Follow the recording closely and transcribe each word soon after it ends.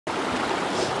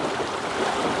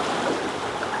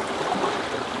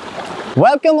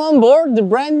Welcome on board the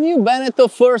brand new Beneteau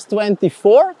First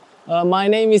 24. My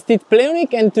name is Tit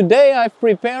Plevnik and today I've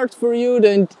prepared for you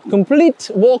the complete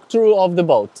walkthrough of the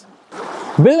boat.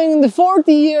 Building the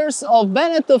 40 years of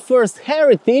Beneteau First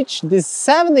heritage, this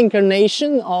 7th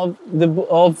incarnation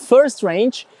of First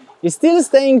range is still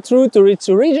staying true to its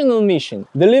original mission,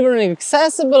 delivering an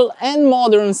accessible and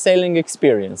modern sailing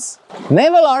experience.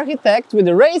 Naval architect with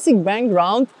a racing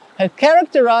background had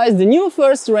characterized the new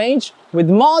First range with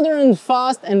modern,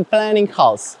 fast and planning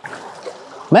hulls.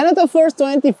 Beneteau First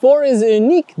 24 is a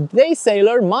unique day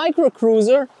sailor, micro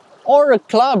cruiser or a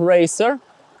club racer,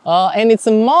 and it's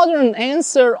a modern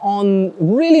answer on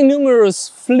really numerous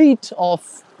fleet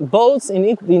of boats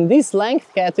in this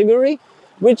length category,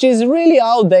 which is really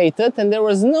outdated and there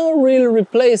was no real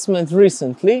replacement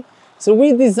recently. So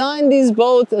we designed this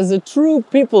boat as a true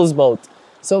people's boat.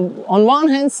 So on one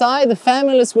hand side, the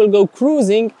families will go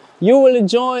cruising, you will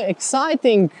enjoy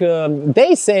exciting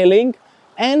day sailing,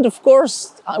 and of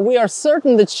course we are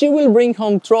certain that she will bring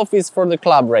home trophies for the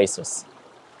club racers.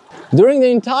 During the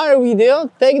entire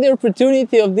video, take the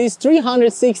opportunity of this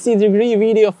 360-degree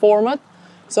video format.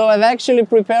 So I've actually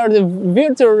prepared a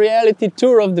virtual reality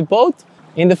tour of the boat.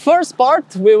 In the first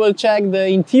part, we will check the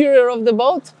interior of the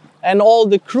boat and all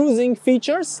the cruising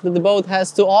features that the boat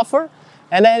has to offer.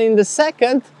 And then in the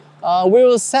second, we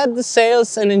will set the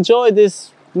sails and enjoy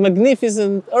this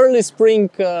magnificent early spring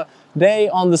day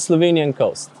on the Slovenian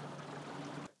coast.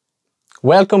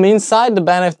 Welcome inside the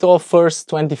Beneteau First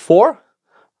 24.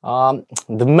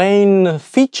 The main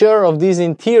feature of this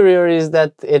interior is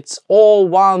that it's all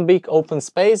one big open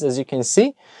space, as you can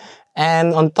see.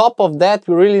 And on top of that,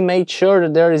 we really made sure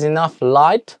that there is enough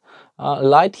light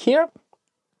here.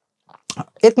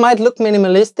 It might look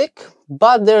minimalistic,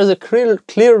 but there's a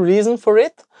clear reason for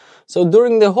it. So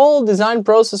during the whole design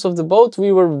process of the boat,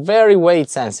 we were very weight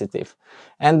sensitive.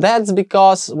 And that's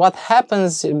because what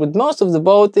happens with most of the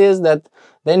boat is that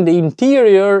then the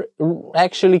interior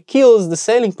actually kills the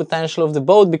sailing potential of the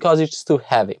boat because it's too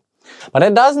heavy. But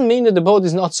that doesn't mean that the boat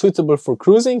is not suitable for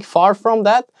cruising, far from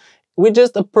that. We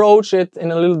just approach it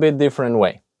in a little bit different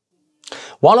way.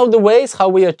 One of the ways how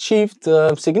we achieved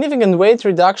significant weight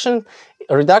reductions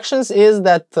is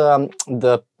that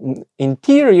the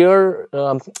interior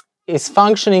is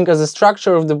functioning as a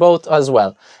structure of the boat as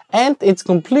well, and it's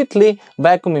completely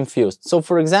vacuum infused. So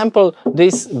for example,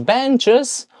 these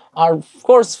benches are of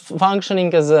course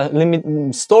functioning as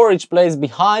a storage place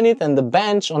behind it, and the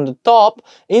bench on the top,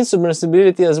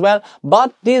 insubmersibility as well,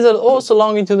 but these are also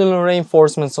longitudinal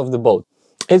reinforcements of the boat.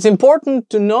 It's important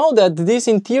to know that this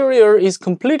interior is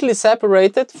completely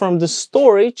separated from the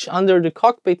storage under the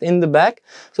cockpit in the back.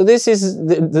 So this is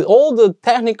all the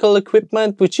technical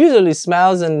equipment which usually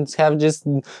smells and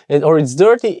or it's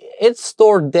dirty, it's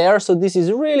stored there. So this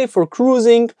is really for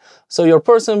cruising, so your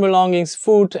personal belongings,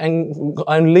 food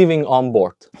and living on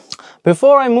board.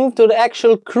 Before I move to the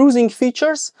actual cruising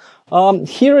features,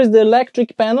 here is the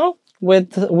electric panel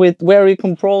with where you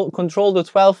control the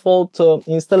 12-volt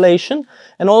installation,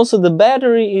 and also the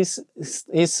battery is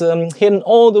hidden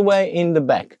all the way in the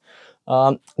back.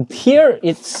 Here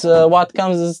it's what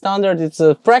comes as a standard. It's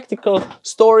a practical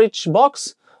storage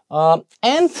box,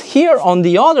 and here on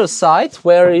the other side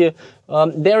where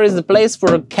there is a place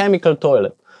for a chemical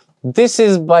toilet. This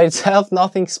is by itself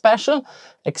nothing special,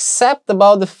 except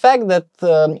about the fact that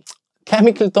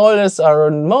chemical toilets are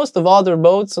on most of other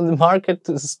boats on the market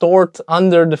stored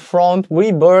under the front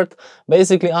wee berth,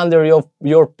 basically under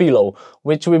your pillow,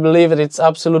 which we believe that it's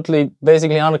absolutely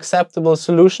basically unacceptable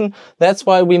solution. That's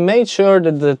why we made sure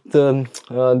that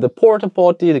the porta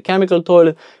potty, the chemical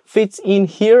toilet, fits in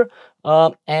here,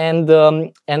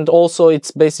 and also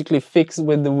it's basically fixed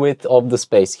with the width of the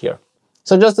space here.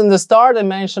 So just in the start, I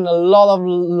mentioned a lot of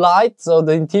light, so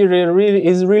the interior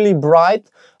is really bright.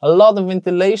 A lot of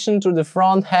ventilation through the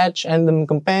front hatch and the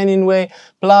companionway,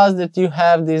 plus that you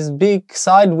have these big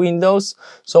side windows.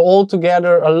 So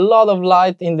altogether a lot of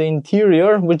light in the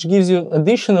interior, which gives you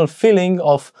additional feeling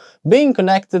of being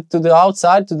connected to the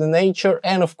outside, to the nature,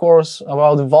 and of course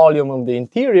about the volume of the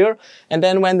interior. And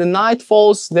then when the night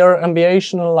falls, there are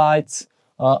ambientational lights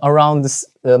around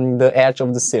the edge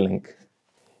of the ceiling.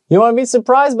 You might be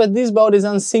surprised, but this boat is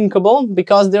unsinkable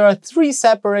because there are 3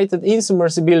 separated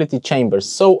insubmersibility chambers.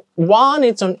 So one,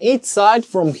 it's on each side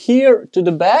from here to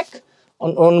the back,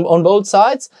 on both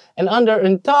sides and under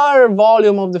entire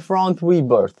volume of the front wee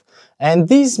berth. And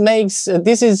this makes,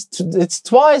 it's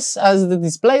twice as the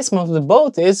displacement of the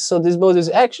boat is, so this boat is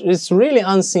actually, it's really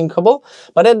unsinkable,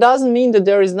 but that doesn't mean that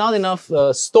there is not enough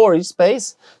storage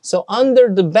space. So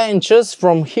under the benches,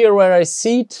 from here where I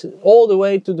sit, all the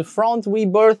way to the front wee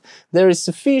berth, there is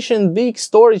sufficient big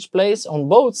storage place on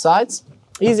both sides,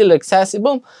 easily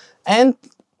accessible, and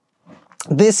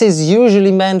this is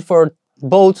usually meant for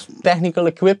boat technical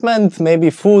equipment, maybe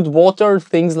food, water,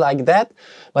 things like that.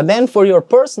 But then for your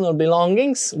personal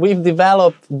belongings, we've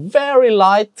developed very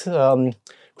light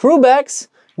crew bags,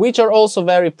 which are also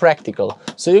very practical.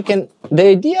 So you can, the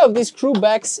idea of these crew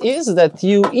bags is that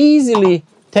you easily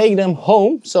take them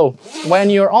home. So when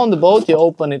you're on the boat, you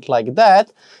open it like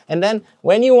that. And then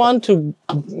when you want to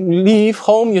leave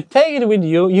home, you take it with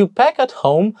you, you pack at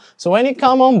home. So when you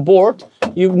come on board,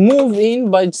 you move in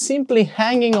by simply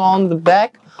hanging on the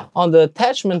back, on the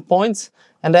attachment points,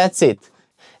 and that's it.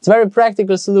 It's a very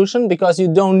practical solution because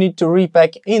you don't need to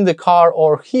repack in the car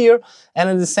or here, and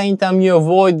at the same time you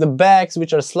avoid the bags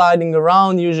which are sliding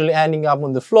around, usually ending up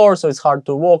on the floor, so it's hard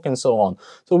to walk and so on.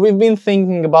 So we've been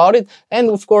thinking about it, and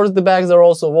of course the bags are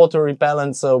also water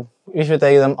repellent, so if you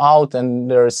take them out and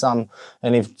there is some,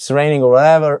 and if it's raining or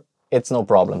whatever, it's no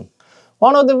problem.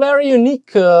 One of the very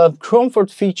unique comfort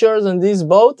features in this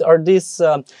boat are these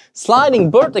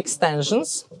sliding berth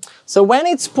extensions. So when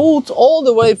it's pulled all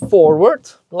the way forward,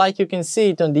 like you can see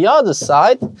it on the other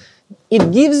side,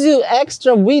 it gives you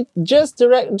extra width just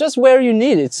where you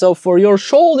need it. So for your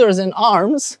shoulders and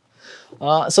arms,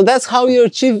 so that's how you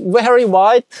achieve very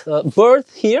wide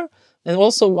berth here, and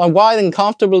also a wide and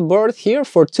comfortable berth here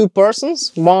for two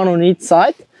persons, one on each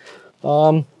side.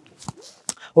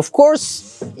 Of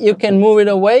course, you can move it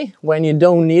away when you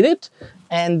don't need it.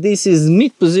 And this is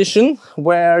mid position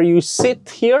where you sit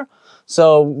here.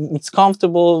 So it's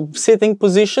comfortable sitting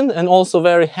position and also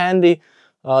very handy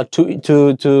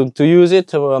to use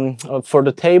it for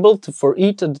the table, for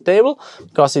eat at the table,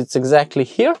 because it's exactly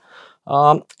here.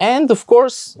 And of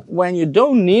course, when you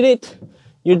don't need it,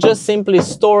 you just simply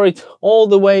store it all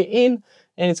the way in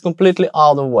and it's completely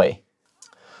out of the way.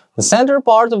 The center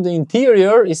part of the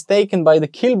interior is taken by the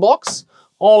keel box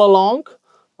all along.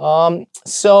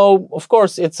 So of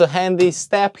course it's a handy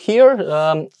step here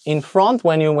in front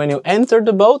when you enter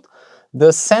the boat.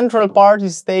 The central part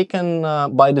is taken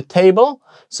by the table.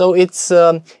 So it's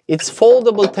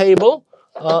foldable table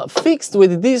fixed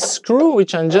with this screw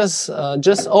which I'm just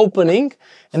opening.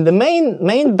 And the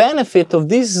main benefit of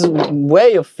this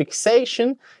way of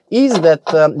fixation is that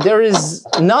there is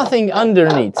nothing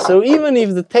underneath. So even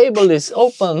if the table is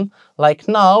open, like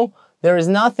now, there is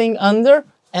nothing under,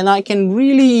 and I can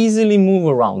really easily move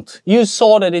around. You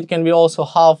saw that it can be also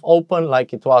half open,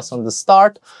 like it was on the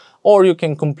start, or you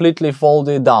can completely fold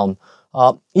it down.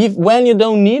 When you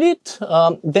don't need it,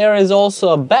 there is also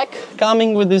a back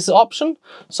coming with this option.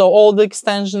 So all the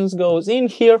extensions goes in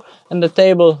here, and the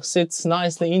table sits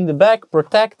nicely in the back,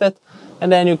 protected,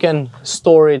 and then you can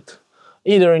store it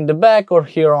either in the back or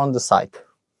here on the side.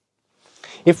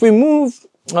 If we move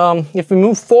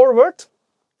forward,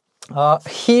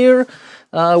 here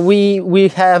we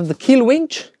have the keel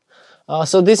winch.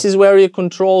 So this is where you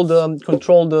control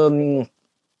the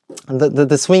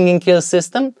swinging keel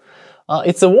system.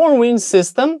 It's a worn winch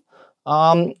system,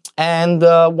 and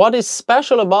what is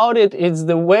special about it is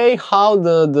the way how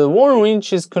the worn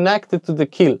winch is connected to the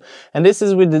keel, and this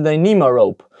is with the Dyneema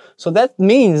rope. So that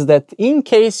means that in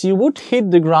case you would hit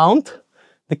the ground,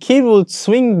 the keel would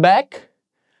swing back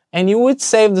and you would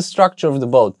save the structure of the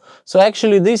boat. So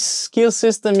actually this keel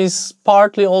system is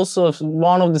partly also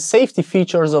one of the safety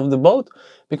features of the boat,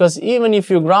 because even if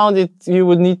you ground it, you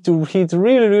would need to hit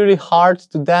really hard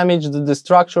to damage the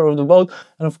structure of the boat.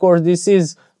 And of course this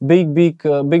is big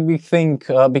thing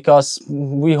because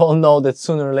we all know that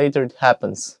sooner or later it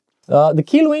happens. The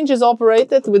keel winch is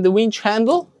operated with the winch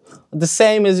handle, the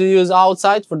same as you use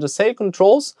outside for the sail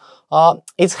controls.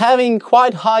 It's having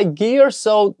quite high gear,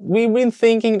 so we've been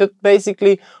thinking that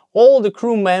basically all the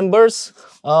crew members,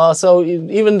 so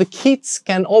even the kids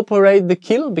can operate the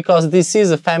keel, because this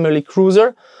is a family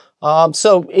cruiser.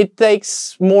 So it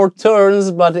takes more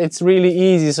turns, but it's really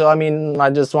easy. So I mean, I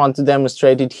just want to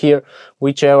demonstrate it here.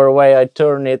 Whichever way I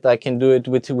turn it, I can do it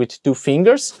with two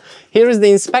fingers. Here is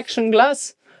the inspection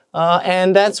glass.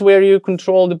 And that's where you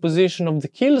control the position of the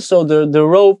keel. So the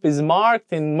rope is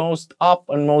marked in most up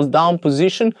and most down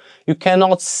position. You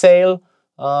cannot sail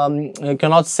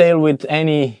with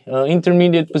any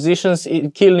intermediate positions.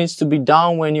 Keel needs to be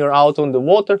down when you're out on the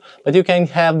water, but you can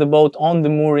have the boat on the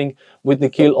mooring with the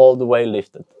keel all the way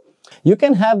lifted. You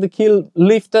can have the keel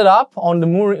lifted up on the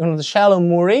mooring, on the shallow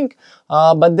mooring,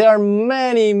 but there are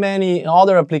many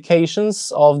other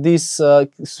applications of this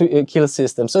keel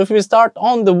system. So if we start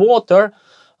on the water,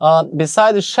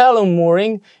 beside the shallow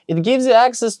mooring, it gives you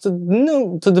access to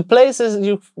the places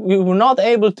you were not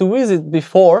able to visit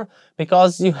before,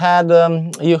 because you had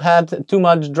too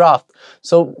much draft.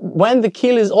 So when the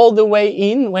keel is all the way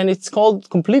in, when it's called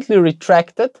completely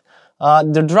retracted,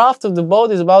 the draft of the boat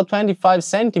is about 25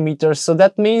 centimeters. So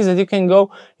that means that you can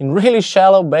go in really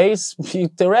shallow bays.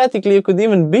 Theoretically, you could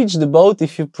even beach the boat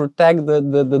if you protect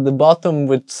the bottom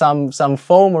with some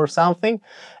foam or something.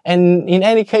 And in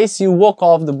any case, you walk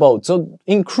off the boat. So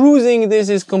in cruising, this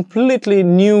is completely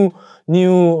new.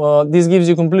 This gives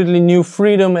you completely new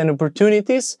freedom and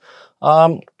opportunities.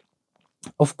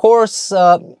 Of course,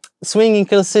 swinging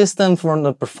keel system from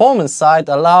the performance side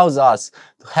allows us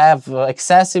to have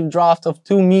excessive draft of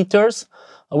 2 meters,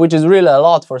 which is really a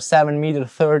lot for 7.30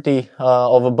 meters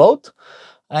of a boat.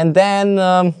 And then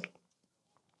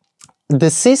the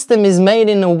system is made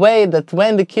in a way that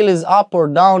when the keel is up or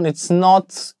down, it's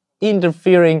not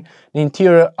interfering the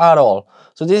interior at all.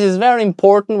 So this is very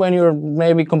important when you're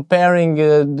maybe comparing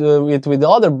it with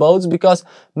other boats, because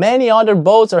many other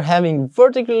boats are having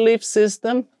vertical lift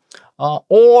system,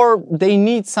 or they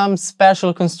need some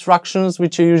special constructions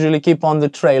which you usually keep on the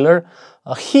trailer.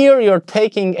 Here you're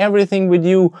taking everything with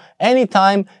you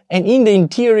anytime, and in the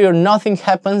interior nothing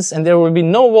happens, and there will be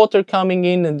no water coming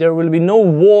in, and there will be no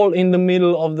wall in the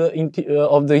middle of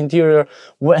the interior,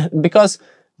 because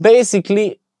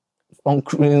basically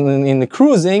in the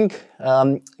cruising,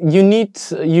 you need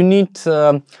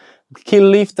keel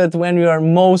lifted when you are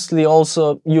mostly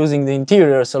also using the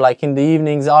interior. So like in the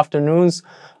evenings, afternoons,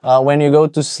 when you go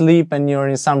to sleep and you're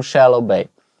in some shallow bay.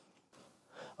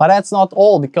 But that's not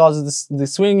all, because the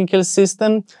swinging keel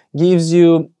system gives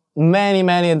you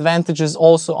many advantages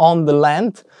also on the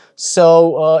land.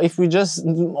 So if we just,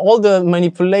 all the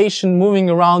manipulation,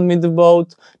 moving around with the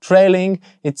boat, trailing,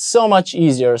 it's so much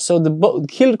easier. So the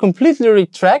keel completely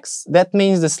retracts. That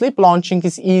means the slip launching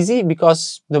is easy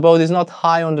because the boat is not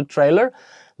high on the trailer.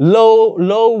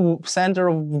 Low center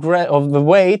of the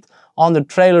weight on the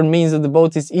trailer means that the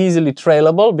boat is easily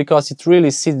trailable, because it really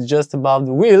sits just above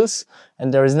the wheels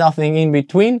and there is nothing in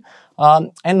between.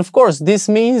 And of course, this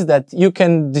means that you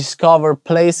can discover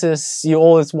places you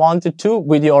always wanted to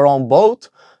with your own boat.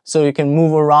 So you can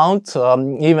move around,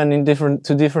 even in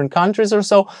different countries or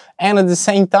so. And at the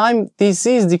same time, this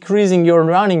is decreasing your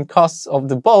running costs of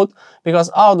the boat, because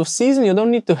out of season, you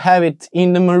don't need to have it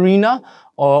in the marina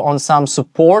or on some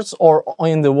supports or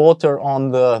in the water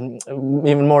on the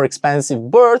even more expensive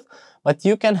berth, but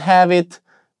you can have it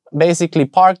basically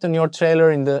parked on your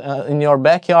trailer in your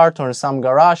backyard or in some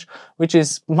garage, which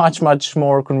is much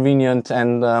more convenient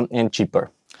and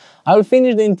cheaper. I will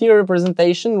finish the interior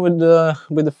presentation with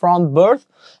the front berth.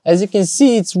 As you can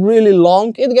see, it's really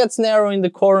long. It gets narrow in the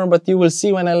corner, but you will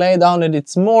see when I lay down that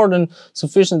it's more than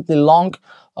sufficiently long.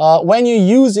 When you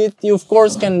use it, you of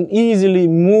course can easily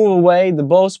move away the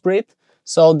bowsprit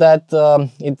so that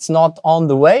it's not on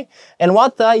the way. And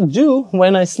what I do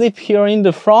when I sleep here in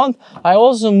the front, I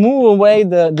also move away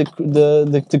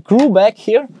the crew back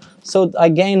here, so I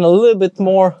gain a little bit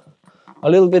more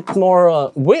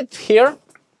width here.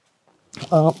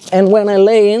 And when I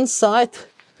lay inside,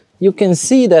 you can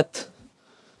see that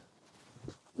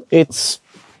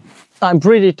I'm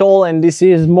pretty tall, and this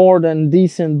is more than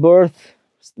decent berth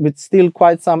with still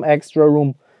quite some extra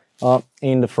room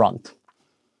in the front.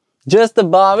 Just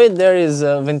above it there is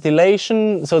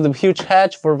ventilation, so the huge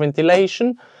hatch for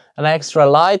ventilation and extra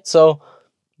light, so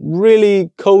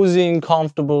really cozy and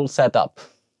comfortable setup.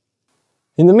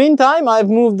 In the meantime, I've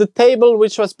moved the table,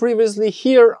 which was previously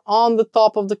here on the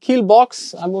top of the keel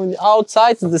box. I'm moving the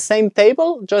outside. It's the same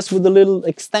table, just with a little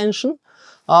extension.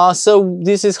 So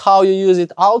this is how you use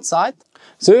it outside.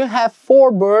 So you have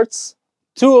 4 berths.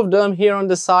 2 of them here on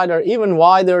the side are even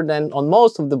wider than on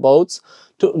most of the boats.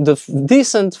 To the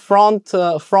decent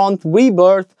front wee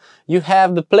berth, you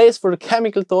have the place for the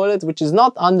chemical toilet, which is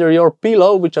not under your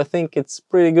pillow, which I think it's a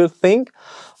pretty good thing.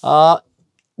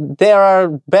 There are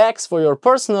bags for your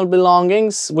personal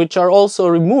belongings, which are also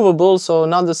removable, so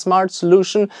another smart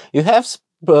solution. You have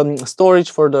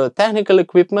storage for the technical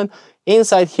equipment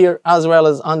inside here, as well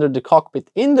as under the cockpit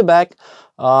in the back.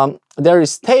 There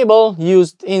is table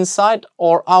used inside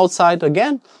or outside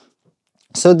again.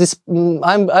 So this,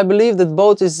 I believe that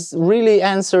boat is really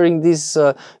answering these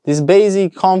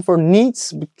basic comfort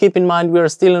needs. Keep in mind we are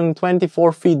still in a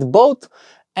 24 feet boat.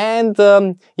 And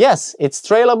yes, it's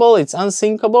trailable, it's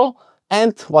unsinkable,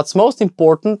 And what's most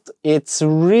important, it's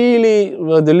really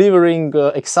delivering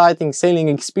exciting sailing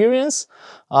experience.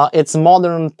 It's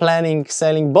modern planning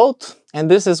sailing boat,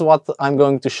 and this is what I'm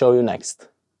going to show you next.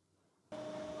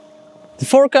 The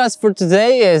forecast for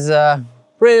today is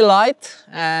pretty light,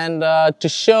 and to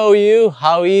show you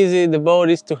how easy the boat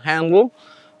is to handle,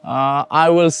 I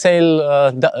will sail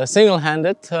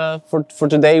single-handed for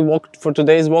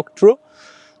today's walkthrough.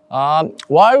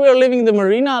 While we are leaving the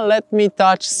marina, let me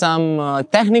touch some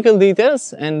technical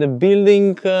details and the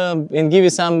building and give you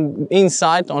some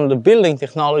insight on the building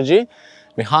technology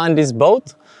behind this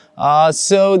boat.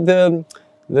 So the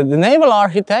naval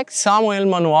architect Samuel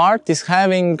Manuart is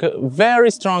having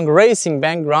very strong racing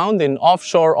background in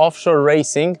offshore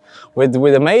racing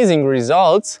with amazing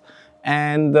results,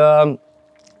 and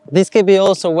this can be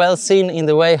also well seen in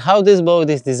the way how this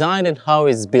boat is designed and how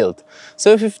it's built.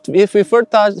 So if we first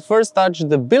touch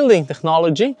the building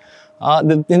technology,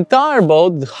 the entire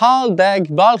boat, the hull, deck,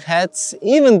 bulkheads,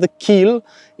 even the keel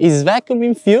is vacuum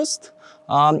infused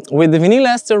with the vinyl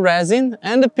ester resin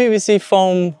and the PVC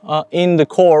foam in the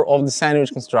core of the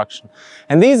sandwich construction.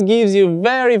 And this gives you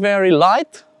very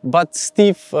light but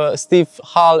stiff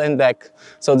hull and deck,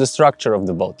 so the structure of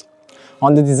the boat.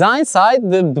 On the design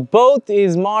side, the boat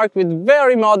is marked with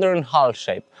very modern hull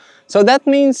shape. So that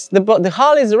means the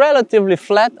hull is relatively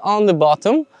flat on the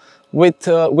bottom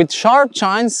with sharp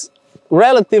chines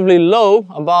relatively low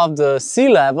above the sea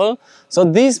level. So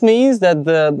this means that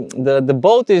the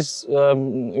boat is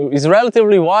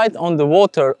relatively wide on the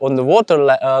water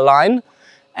line,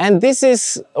 and this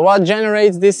is what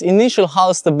generates this initial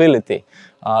hull stability.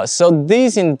 So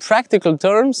this, in practical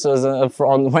terms,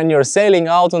 when you're sailing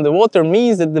out on the water,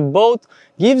 means that the boat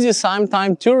gives you some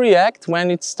time to react.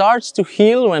 When it starts to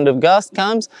heel, when the gust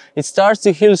comes, it starts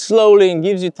to heel slowly and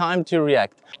gives you time to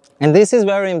react. And this is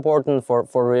very important for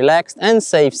relaxed and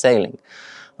safe sailing.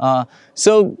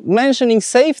 So mentioning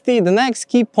safety, the next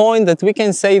key point that we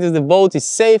can say that the boat is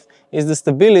safe is the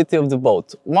stability of the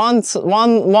boat. One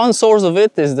source of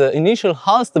it is the initial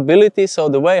hull stability, so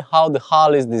the way how the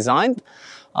hull is designed.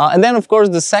 And then, of course,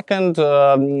 the second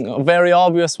very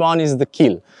obvious one is the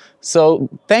keel. So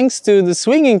thanks to the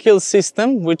swinging keel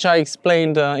system, which I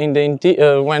explained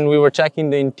when we were checking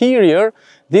the interior,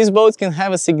 these boats can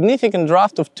have a significant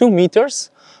draft of 2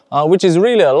 meters, which is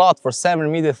really a lot for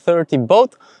 7.30 m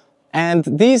boat. And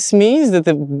this means that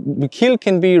the keel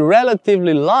can be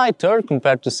relatively lighter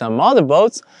compared to some other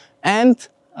boats, and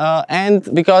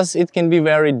because it can be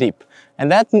very deep. And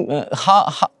that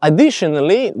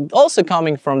additionally, also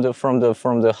coming from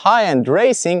the high-end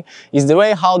racing, is the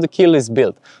way how the keel is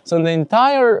built. So the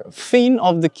entire fin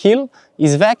of the keel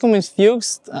is vacuum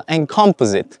infused and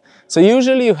composite. So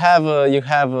usually you have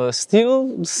a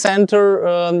steel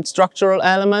center structural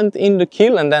element in the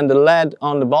keel and then the lead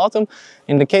on the bottom.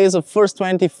 In the case of First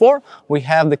 24, we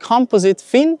have the composite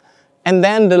fin and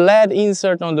then the lead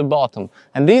insert on the bottom.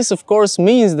 And this, of course,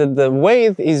 means that the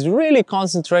weight is really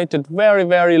concentrated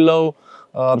very low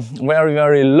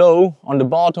on the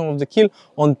bottom of the keel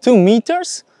on 2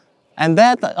 meters. And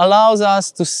that allows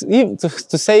us to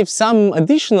save some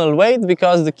additional weight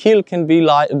because the keel can be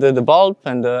light, the bulb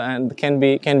and can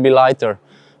be lighter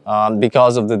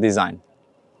because of the design.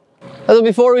 So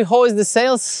before we hoist the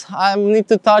sails, I need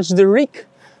to touch the rig.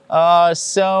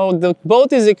 So the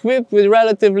boat is equipped with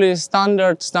relatively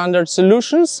standard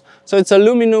solutions. So it's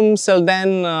aluminum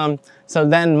Selden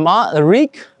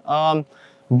rig.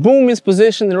 Boom is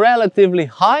positioned relatively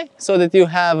high so that you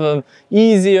have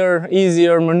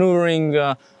easier maneuvering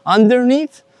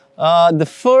underneath. The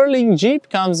furling jib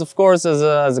comes, of course, as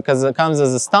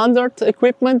a standard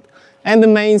equipment, and the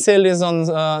mainsail is on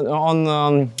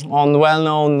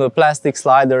well-known plastic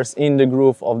sliders in the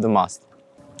groove of the mast.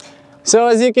 So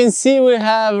as you can see, we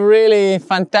have really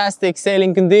fantastic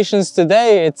sailing conditions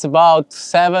today. It's about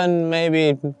 7,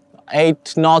 maybe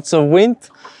 8 knots of wind.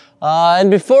 And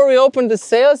before we open the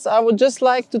sails, I would just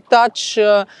like to touch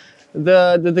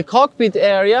the cockpit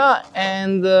area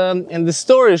and the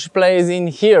storage place in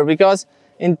here, because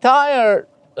entire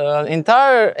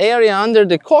area under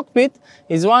the cockpit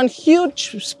is one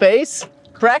huge space,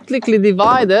 practically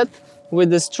divided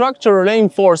with the structural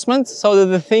reinforcement so that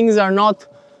the things are not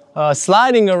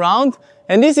sliding around.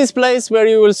 And this is place where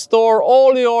you will store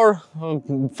all your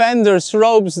fenders,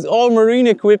 ropes, all marine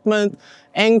equipment,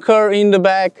 anchor in the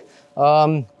back,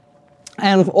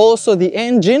 and also the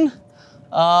engine.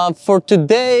 For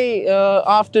today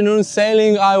afternoon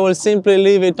sailing, I will simply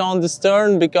leave it on the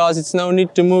stern because it's no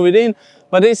need to move it in.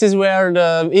 But this is where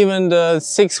even the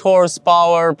 6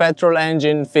 horsepower petrol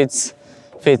engine fits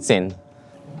in.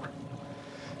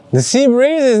 The sea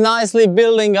breeze is nicely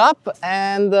building up,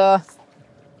 and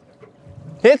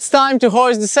It's time to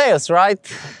hoist the sails, right?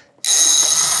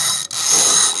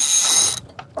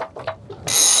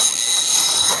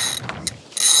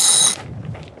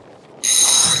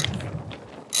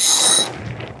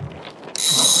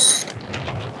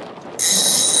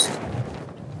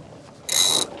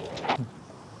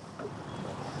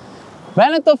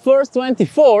 Beneteau First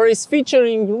 24 is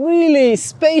featuring really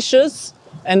spacious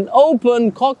and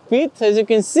open cockpit. As you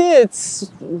can see,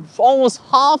 it's almost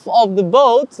half of the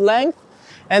boat length,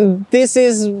 and this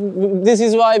is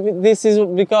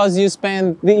because you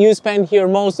spend here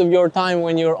most of your time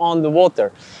when you're on the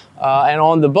water and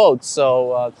on the boat.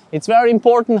 So it's very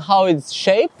important how it's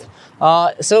shaped.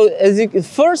 So as you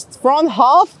first front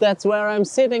half, that's where I'm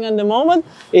sitting at the moment.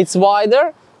 It's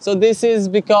wider. So this is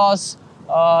because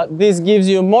this gives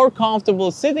you a more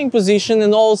comfortable sitting position,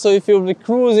 and also if you'll be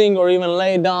cruising or even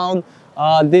lay down,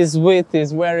 this width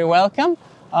is very welcome.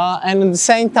 And at the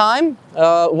same time,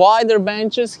 wider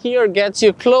benches here gets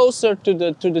you closer to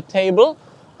the table,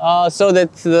 so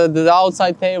that the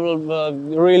outside table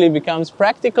really becomes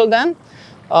practical then.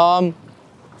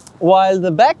 While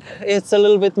the back, it's a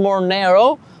little bit more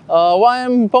narrow. Why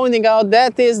I'm pointing out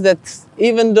that is that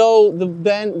even though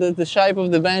the shape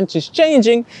of the bench is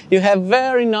changing, you have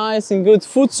very nice and good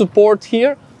foot support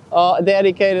here,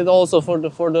 dedicated also for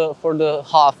the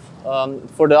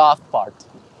aft part.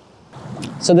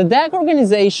 So the deck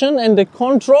organization and the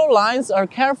control lines are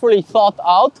carefully thought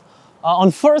out.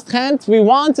 On first hand, we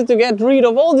wanted to get rid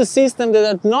of all the systems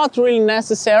that are not really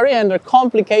necessary and are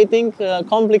complicating the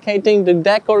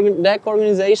deck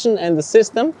organization and the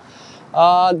system.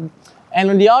 And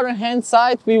on the other hand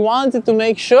side, we wanted to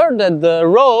make sure that the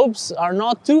ropes are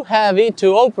not too heavy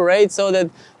to operate, so that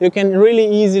you can really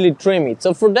easily trim it.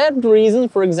 So for that reason,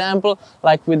 for example,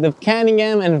 like with the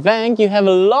Cunningham and Vank, you have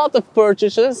a lot of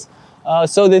purchases,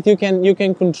 so that you can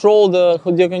control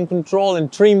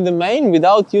and trim the main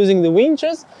without using the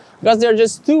winches, because they're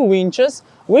just 2 winches,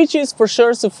 which is for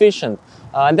sure sufficient.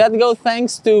 That goes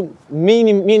thanks to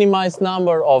minimized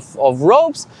number of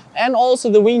ropes and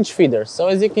also the winch feeders. So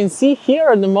as you can see here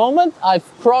at the moment, I've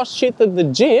cross-sheeted the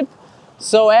jib.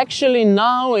 So actually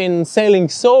now in sailing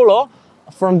solo,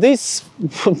 from this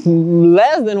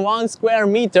less than 1 square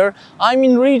meter, I'm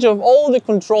in reach of all the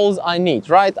controls I need,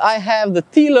 right? I have the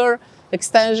tiller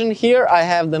extension here, I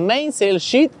have the mainsail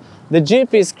sheet, the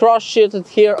jib is cross-sheeted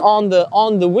here on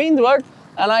the windward,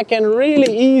 and I can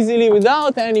really easily,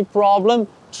 without any problem,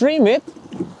 trim it.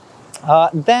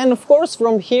 Then of course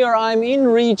from here I'm in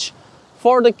reach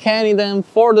for the Cunningham,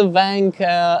 for the Vank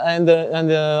and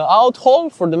the outhaul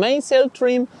for the mainsail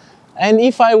trim. And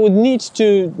if I would need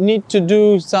to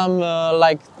do some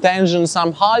like tension,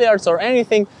 some halyards or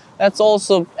anything, that's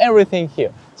also everything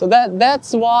here. So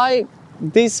that's why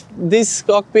this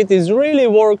cockpit is really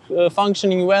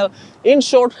functioning well in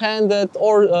short-handed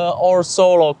or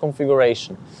solo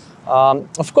configuration.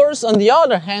 Of course, on the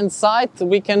other hand side, I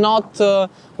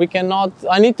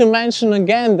need to mention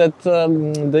again that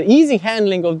the easy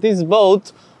handling of this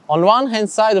boat, on one hand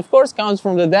side, of course, comes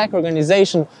from the deck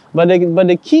organization, but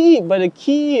the key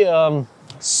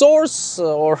source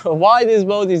or why this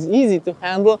boat is easy to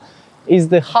handle is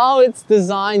how it's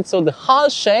designed. So the hull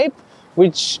shape,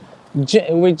 which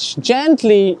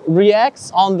gently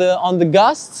reacts on the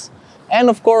gusts, and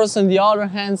of course on the other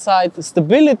hand side, the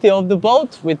stability of the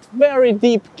boat with very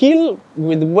deep keel,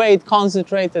 with weight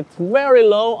concentrated very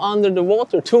low under the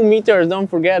water, 2 meters, don't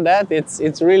forget that,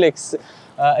 it's really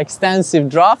extensive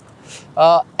draft,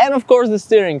 and of course the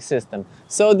steering system.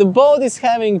 So the boat is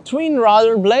having twin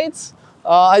rudder blades.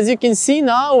 As you can see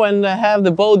now, when I have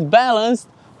the boat balanced,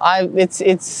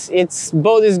 its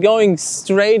boat is going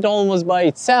straight almost by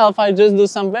itself. I just do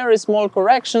some very small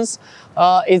corrections.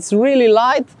 It's really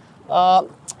light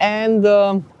and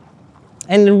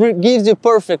it gives you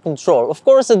perfect control. Of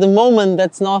course, at the moment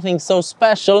that's nothing so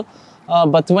special,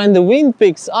 but when the wind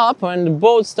picks up, when the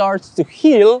boat starts to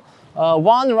heel,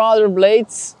 one rudder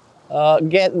blades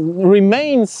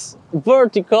remains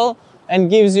vertical and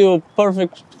gives you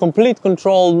perfect, complete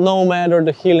control no matter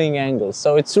the heeling angle.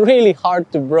 So it's really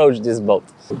hard to broach this boat.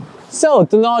 So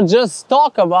to not just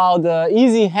talk about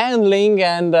easy handling,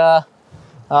 and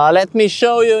let me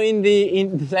show you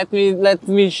let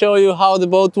me show you how the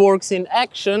boat works in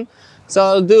action. So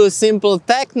I'll do a simple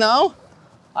tack now.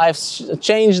 I've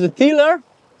changed the tiller.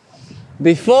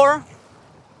 Before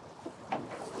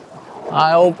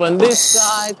I open this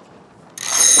side,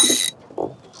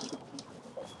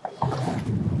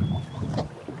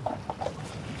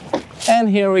 and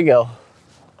here we go.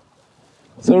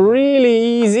 So really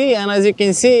easy, and as you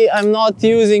can see, I'm not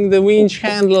using the winch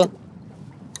handle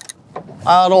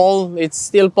at all. It's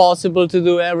still possible to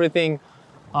do everything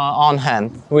on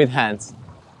hand, with hands.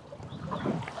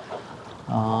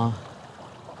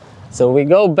 So we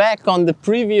go back on the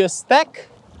previous stack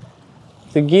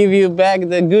to give you back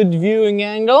the good viewing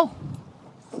angle.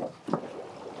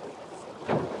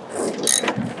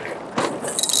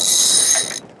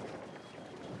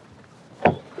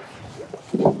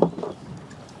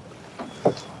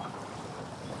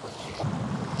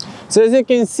 So as you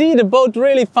can see, the boat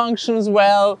really functions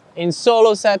well in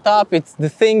solo setup. The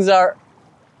things are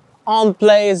on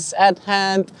place, at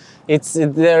hand.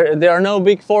 There are no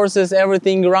big forces,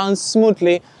 everything runs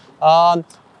smoothly.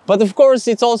 But of course,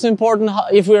 it's also important,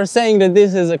 if we are saying that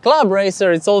this is a club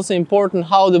racer, it's also important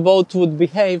how the boat would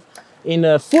behave in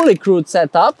a fully crewed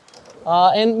setup.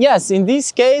 And yes, in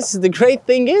this case, the great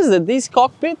thing is that this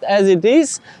cockpit, as it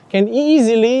is, can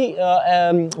easily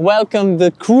welcome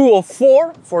the crew of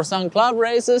 4 for some club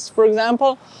races, for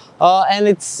example. And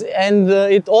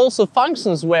it also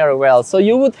functions very well. So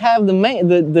you would have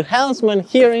the helmsman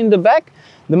here in the back,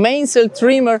 the mainsail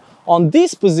trimmer on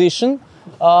this position.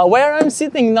 Where I'm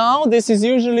sitting now, this is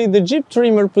usually the jib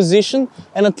trimmer position,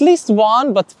 and at least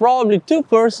one, but probably 2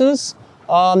 persons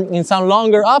in some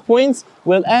longer upwinds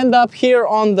will end up here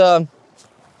on the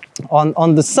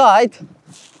side.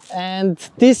 And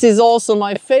this is also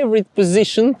my favorite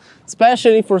position,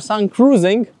 especially for some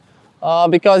cruising,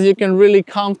 because you can really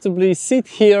comfortably sit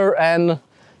here and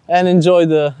enjoy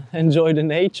the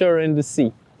nature and the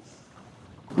sea.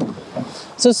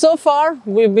 So far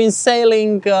we've been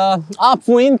sailing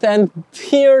upwind, and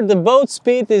here the boat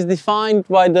speed is defined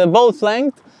by the boat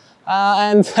length.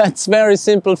 And that's very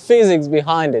simple physics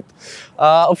behind it.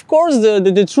 Of course,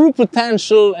 the true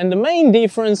potential and the main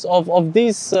difference of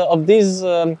this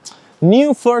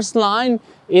new first line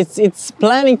is its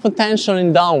planning potential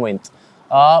in downwind.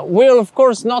 We'll of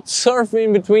course not surf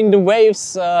in between the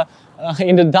waves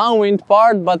in the downwind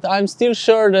part, but I'm still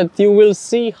sure that you will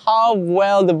see how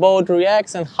well the boat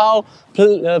reacts and how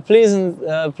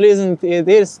pleasant it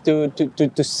is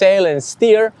to sail and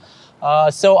steer.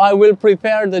 So I will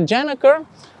prepare the gennaker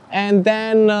and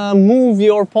then move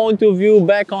your point of view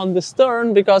back on the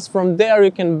stern, because from there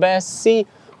you can best see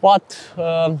what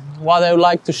I would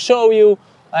like to show you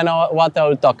and what I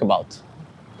will talk about.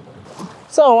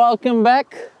 So welcome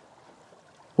back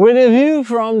with a view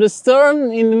from the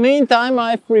stern. In the meantime,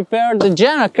 I've prepared the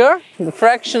gennaker, the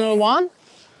fractional one,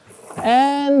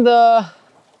 and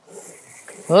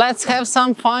let's have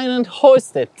some fun and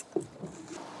hoist it.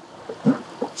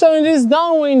 So in this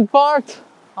downwind part,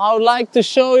 I would like to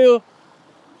show you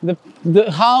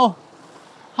how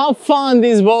fun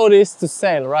this boat is to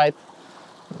sail, right?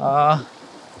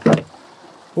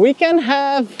 We can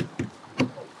have,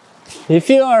 if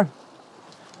you are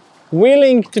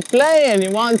willing to play and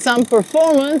you want some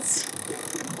performance,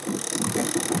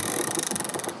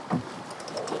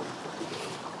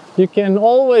 you can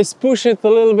always push it a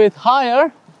little bit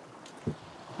higher,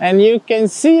 and you can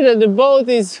see that the boat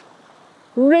is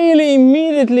really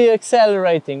immediately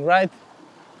accelerating, right?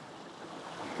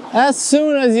 As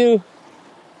soon as you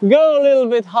go a little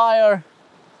bit higher,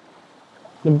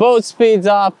 the boat speeds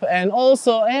up, and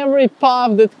also every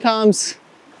puff that comes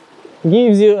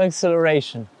gives you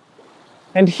acceleration.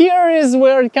 And here is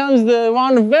where it comes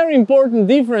one very important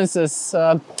differences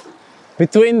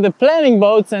between the planning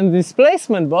boats and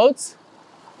displacement boats,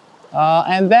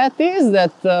 and that is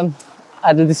that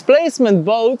at the displacement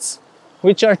boats,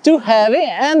 which are too heavy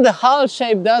and the hull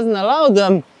shape doesn't allow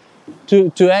them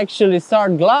to actually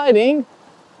start gliding,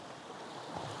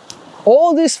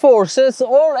 all these forces,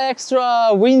 all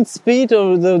extra wind speed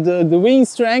or the wind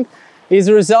strength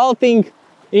is resulting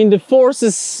in the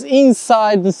forces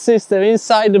inside the system,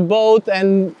 inside the boat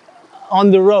and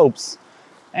on the ropes.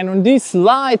 And on these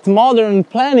light modern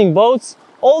planning boats,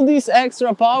 all this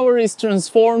extra power is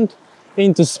transformed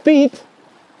into speed,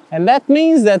 and that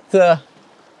means that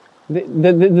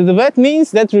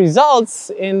that results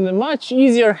in a much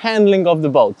easier handling of the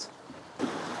boat.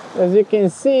 As you can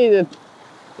see, that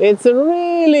it's a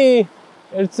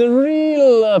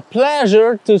real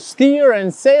pleasure to steer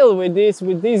and sail with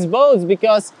these boats,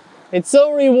 because it's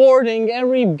so rewarding.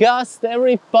 Every gust,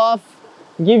 every puff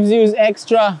gives you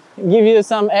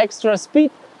some extra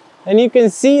speed, and you can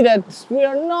see that we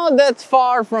are not that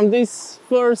far from this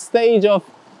first stage of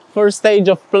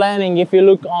planning if you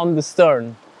look on the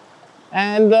stern.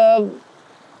 And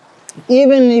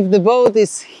even if the boat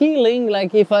is heeling,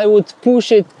 like if I would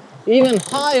push it even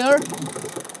higher,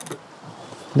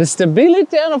 the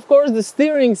stability and of course the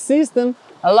steering system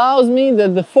allows me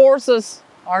that the forces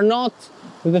are not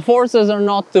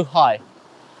too high.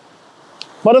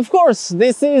 But of course,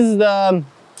 this is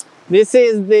this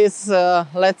is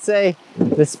let's say,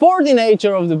 the sporty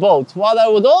nature of the boat. What I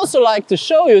would also like to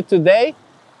show you today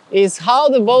is how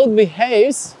the boat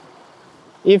behaves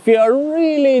if you are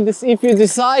really, if you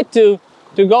decide to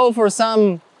go for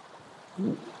some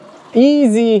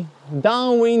easy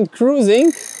downwind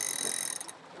cruising,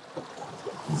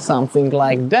 something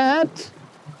like that.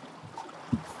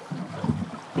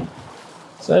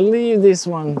 So I leave this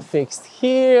one fixed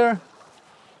here.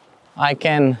 I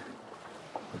can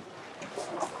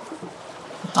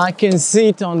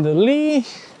sit on the lee.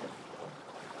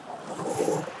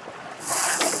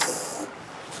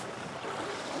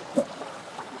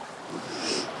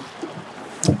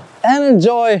 And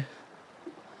enjoy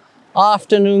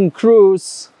afternoon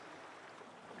cruise.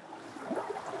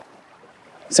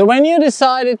 So when you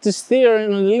decided to steer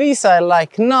on the lee side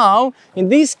like now, in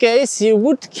this case you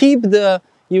would keep the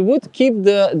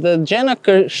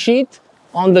Jennaker sheet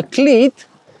on the cleat,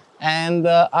 and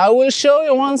I will show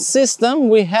you one system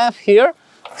we have here.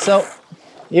 So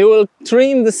you will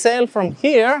trim the sail from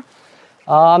here,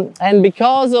 and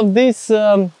because of this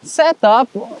setup,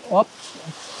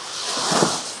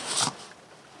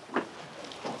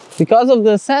 because of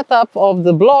the setup of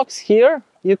the blocks here,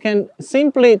 you can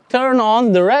simply turn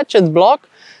on the ratchet block,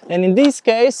 and in this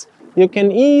case you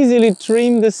can easily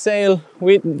trim the sail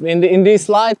in these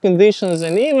light conditions,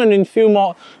 and even in few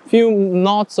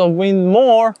knots of wind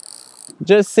more,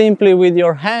 just simply with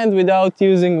your hand without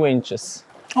using winches.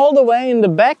 All the way in the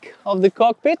back of the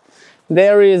cockpit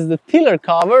there is the tiller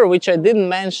cover, which I didn't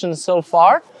mention so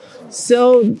far.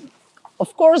 So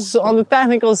of course, on the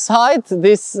technical side,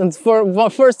 this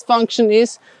first function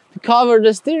is to cover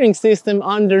the steering system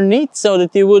underneath so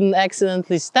that you wouldn't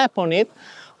accidentally step on it.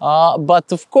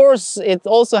 But of course, it's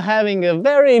also having a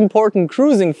very important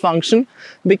cruising function,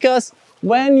 because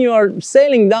when you are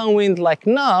sailing downwind like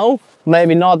now,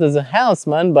 maybe not as a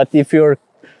helmsman, but if you're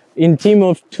in team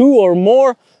of 2 or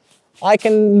more, I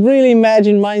can really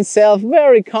imagine myself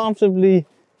very comfortably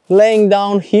laying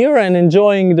down here and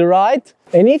enjoying the ride.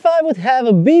 And if I would have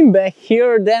a beanbag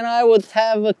here, then I would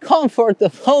have a comfort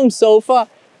of home sofa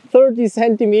 30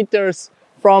 centimeters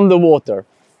from the water.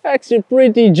 Actually a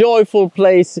pretty joyful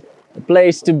place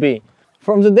to be.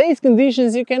 From today's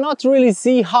conditions you cannot really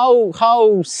see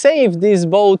how safe this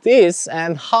boat is,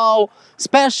 and how,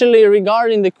 especially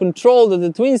regarding the control that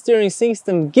the twin steering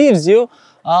system gives you.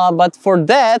 But for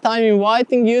that I'm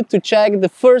inviting you to check the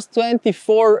First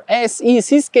 24 SE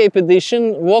Seascape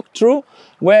Edition walkthrough,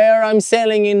 where I'm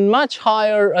sailing at much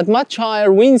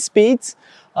higher wind speeds,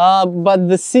 but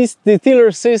the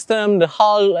tiller system, the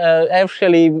hull,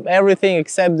 actually everything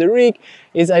except the rig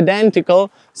is identical.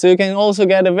 So you can also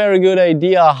get a very good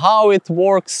idea how it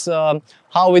works when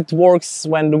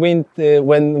the wind,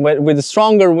 with a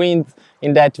stronger wind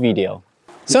in that video.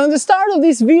 So in the start of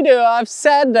this video I've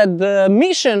said that the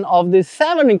mission of the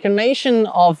 7th incarnation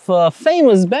of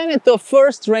famous Beneteau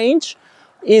First range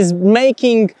is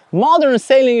making modern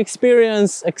sailing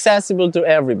experience accessible to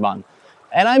everyone.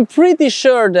 And I'm pretty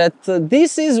sure that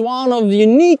this is one of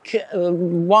unique,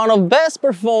 one of best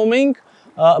performing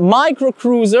micro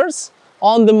cruisers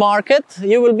on the market.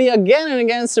 You will be again and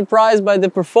again surprised by the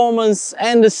performance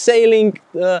and the sailing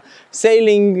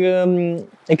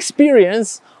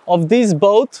experience of this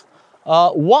boat,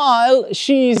 while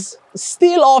she's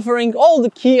still offering all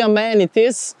the key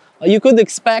amenities you could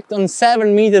expect on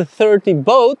 7.30 m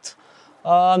boat.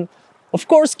 Of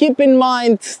course, keep in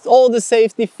mind all the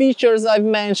safety features I've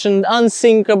mentioned,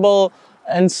 unsinkable,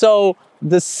 and so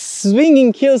the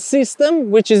swinging keel system,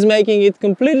 which is making it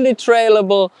completely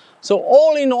trailable. So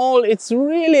all in all, it's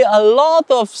really a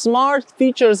lot of smart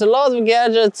features, a lot of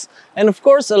gadgets, and of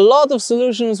course a lot of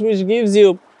solutions, which gives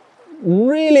you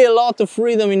really a lot of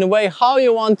freedom in the way how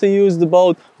you want to use the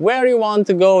boat, where you want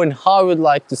to go, and how you would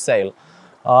like to sail.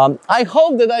 I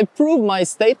hope that I proved my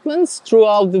statements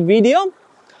throughout the video.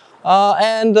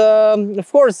 Of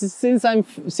course, since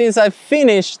I've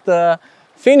finished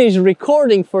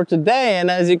recording for today, and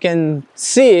as you can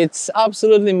see, it's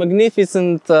absolutely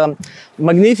magnificent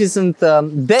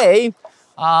day.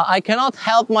 I cannot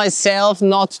help myself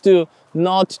not to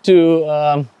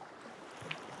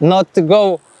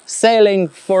go sailing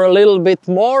for a little bit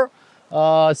more.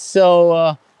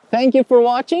 Thank you for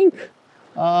watching.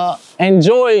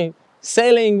 Enjoy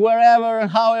sailing wherever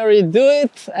and however you do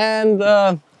it, and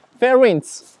fair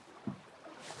winds.